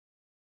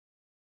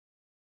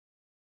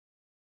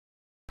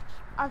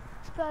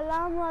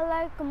Assalamu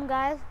alaikum,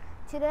 guys.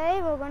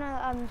 Today we're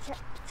gonna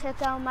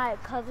check out my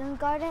cousin's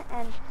garden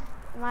and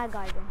my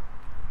garden.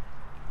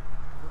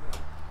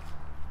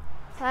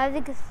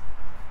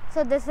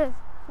 So this is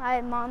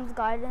my mom's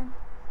garden.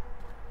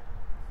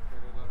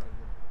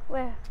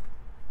 Where?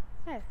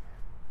 Where?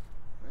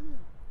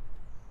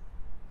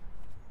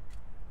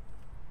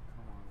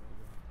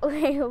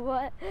 Wait,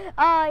 what?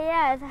 Oh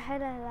yeah, it's a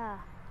halala.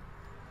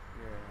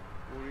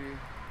 Yeah, uri.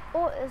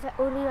 Oh, it's an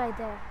uri right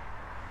there.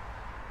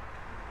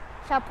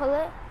 Shall I pull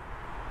it?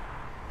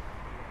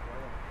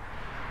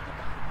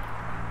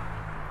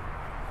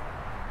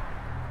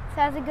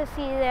 So as you can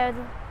see, there's,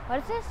 what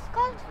is this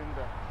called?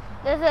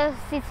 This is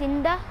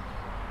Sisinda.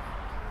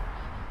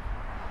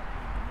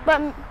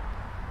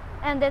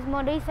 And there's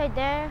Maurice right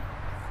there.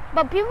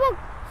 But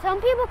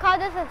some people call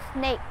this a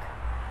snake.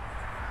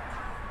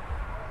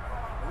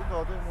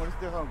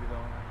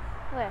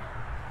 Where?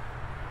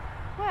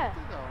 Where?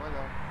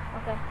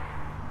 Okay.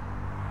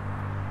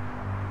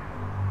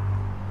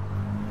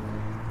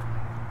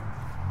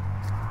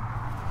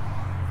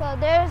 So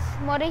there's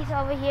Maurice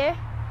over here.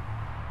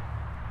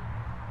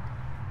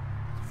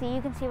 See,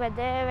 you can see right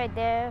there, right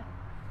there.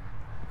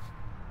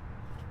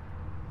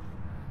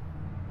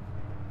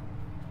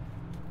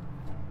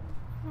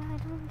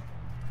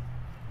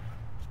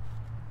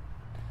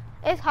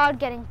 It's hard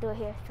getting through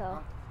here, so.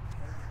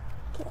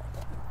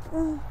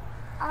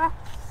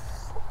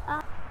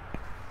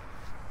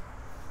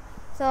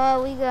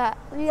 So we got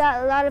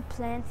a lot of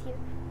plants here.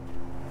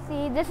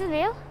 See, this is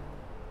real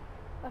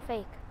or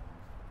fake?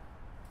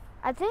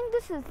 I think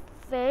this is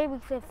fake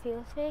because it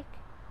feels fake.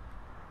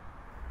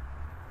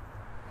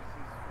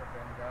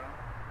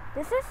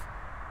 This is?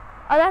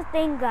 Oh, that's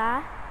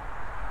Denga.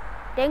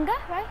 Denga,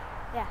 right?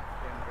 Yeah.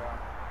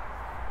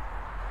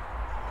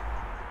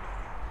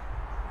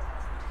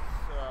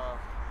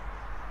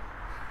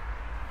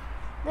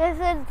 This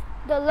is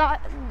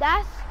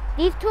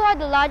these two are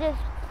the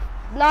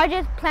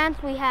largest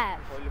plants we have.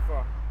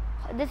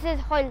 This is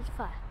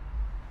Holfa.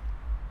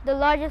 The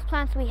largest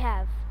plants we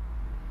have.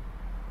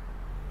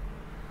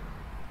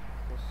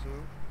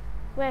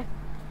 Where?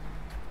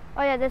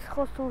 Oh yeah, there's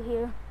Hosu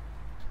here.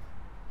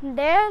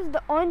 There's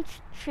the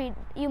orange tree.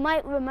 You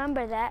might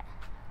remember that.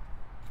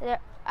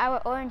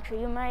 Our orange tree,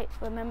 you might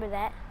remember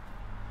that.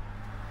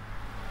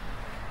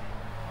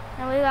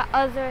 And we got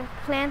other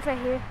plants right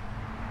here.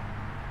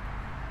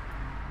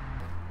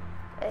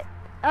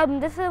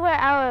 This is where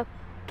our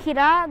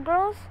kira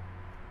grows.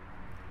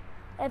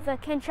 If I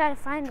can try to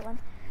find one.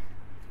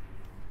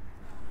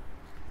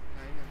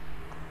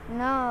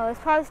 No, it's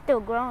probably still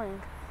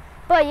growing.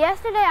 But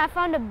yesterday I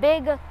found a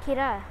big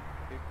kira.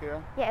 Big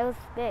kira? Yeah, it was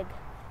big.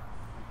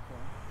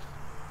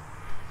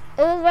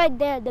 It was right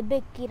there, the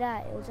big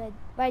kira. It was like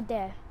right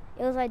there.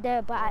 It was right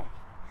there, but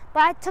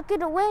I took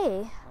it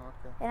away.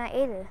 And I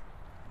ate it.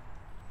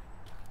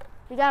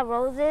 We got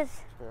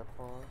roses.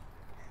 Pepper.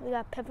 We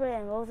got pepper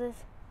and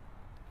roses.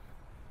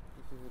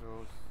 This is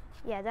rose.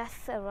 Yeah,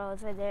 that's a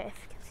rose right there. If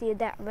you can see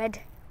that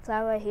red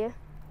flower right here.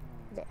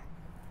 There.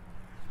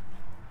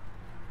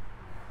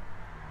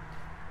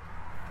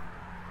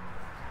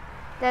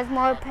 There's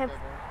more pepper.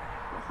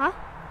 Huh?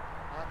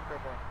 Hot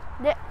pepper.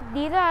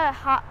 These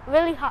are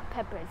really hot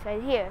peppers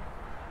right here.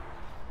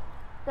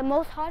 The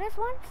most hottest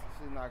ones?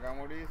 This is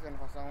Nagamoris and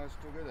Hasamoris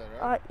together,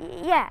 right?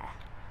 Yeah.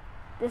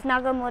 This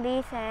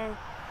Nagamoris and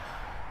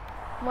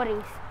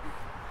Moris.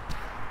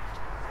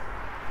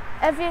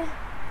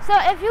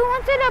 If you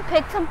wanted to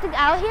pick something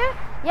out here,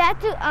 you have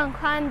to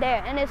climb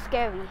there, and it's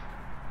scary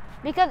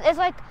because it's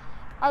like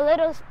a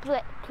little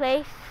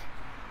place.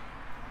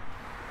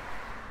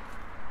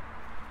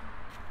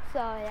 So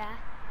yeah.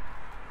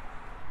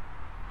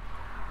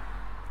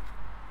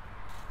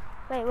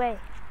 Wait.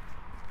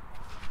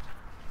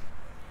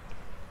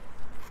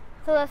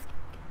 So let's,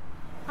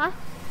 huh?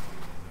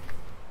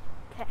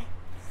 Okay.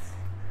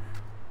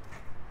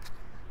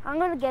 I'm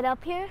gonna get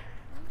up here.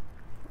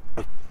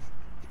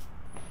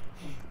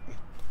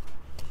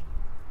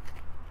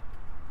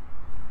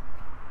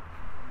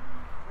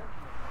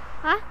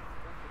 Huh?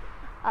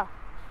 Oh.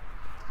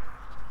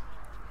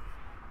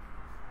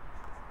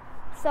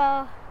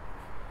 So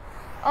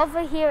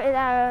over here is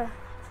our,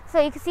 so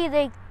you can see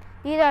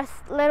these are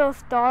little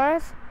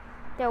stars.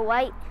 They're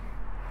white.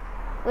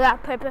 We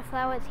got purple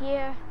flowers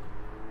here.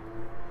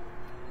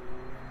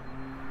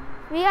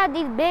 We got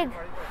these big,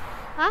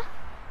 huh?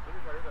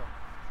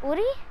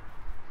 Uri?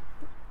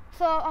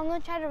 So I'm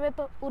gonna try to rip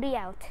a uri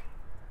out.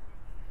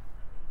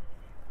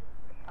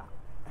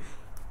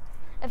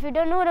 If you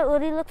don't know what a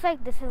uri looks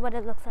like, this is what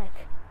it looks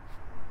like.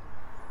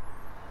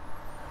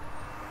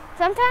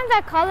 Sometimes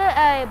I call it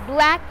a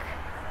black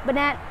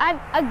banana,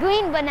 a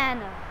green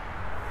banana.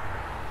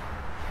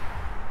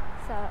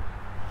 So.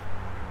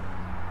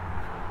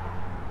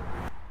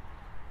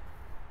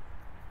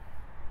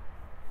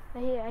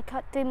 Right here, I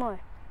cut 3 more.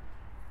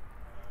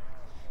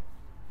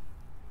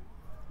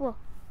 Whoa.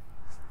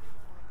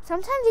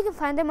 Sometimes you can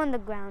find them on the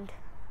ground.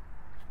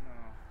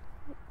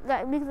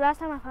 No. Because last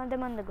time I found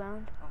them on the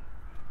ground.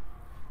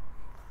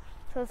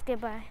 So let's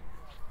get by.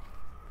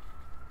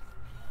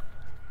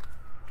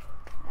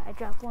 I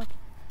dropped one.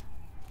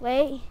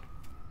 Wait.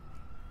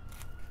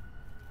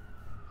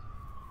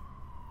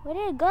 Where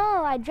did it go?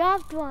 I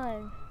dropped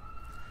one.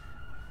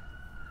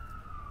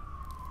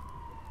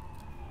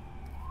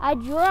 I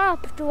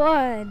dropped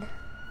one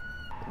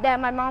that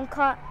my mom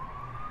caught.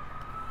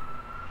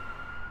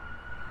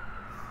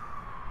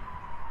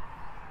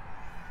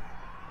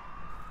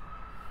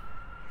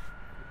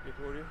 You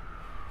told you?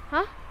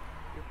 Huh?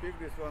 You pick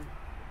this one.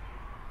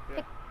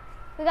 Yeah.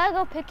 We gotta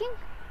go picking?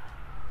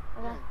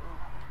 Okay. Yeah,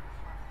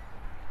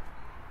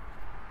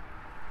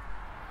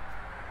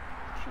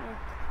 Shit.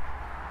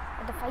 I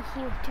have to fight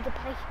here to the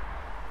play.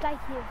 Right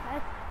here,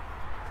 right?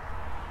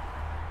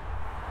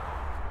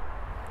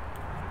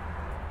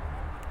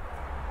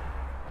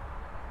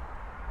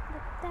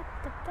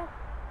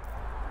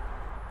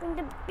 Bring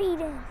the beat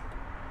in.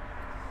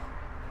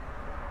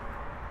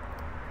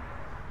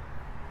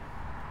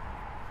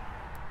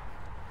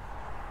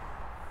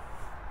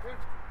 Good.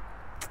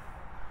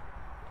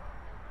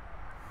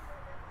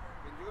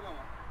 Benjuga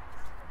mama.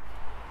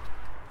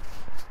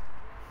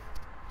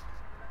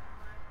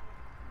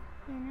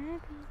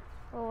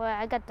 Oh,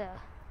 I got the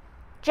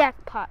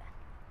jackpot.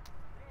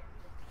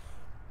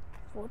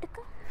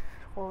 Vodka?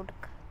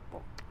 Vodka.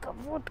 Vodka.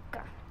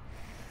 Vodka.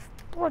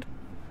 Vodka.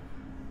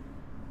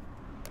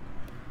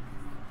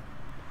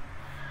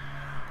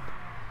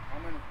 How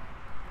many?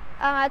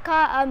 I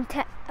caught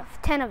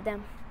 10 of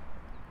them.